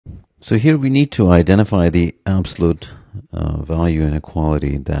So here we need to identify the absolute value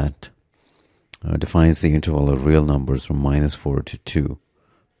inequality that defines the interval of real numbers from -4 to 2.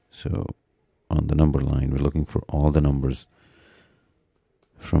 So on the number line, we're looking for all the numbers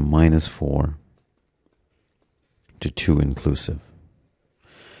from -4 to 2 inclusive.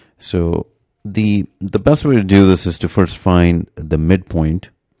 So the best way to do this is to first find the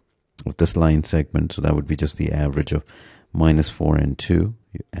midpoint of this line segment. So that would be just the average of -4 and 2.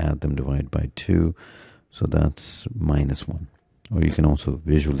 You add them, divide by 2. So that's -1. Or you can also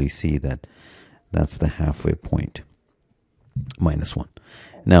visually see that that's the halfway point, -1.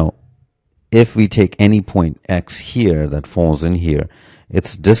 Now, if we take any point x here that falls in here,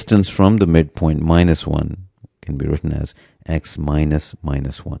 its distance from the midpoint, -1, can be written as x minus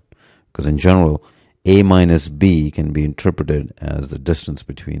 -1. Because in general, a minus b can be interpreted as the distance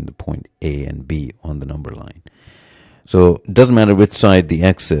between the point A and B on the number line. So it doesn't matter which side the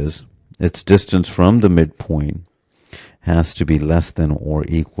x is, its distance from the midpoint has to be less than or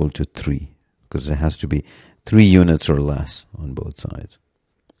equal to 3, because it has to be 3 units or less on both sides.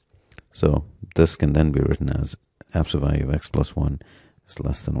 So this can then be written as absolute value of x plus 1 is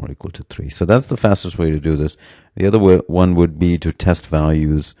less than or equal to 3. So that's the fastest way to do this. The other one would be to test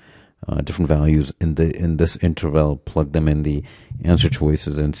values, different values in this interval, plug them in the answer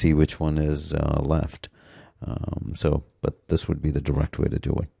choices and see which one is left. But this would be the direct way to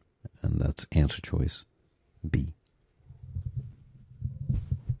do it, and that's answer choice B.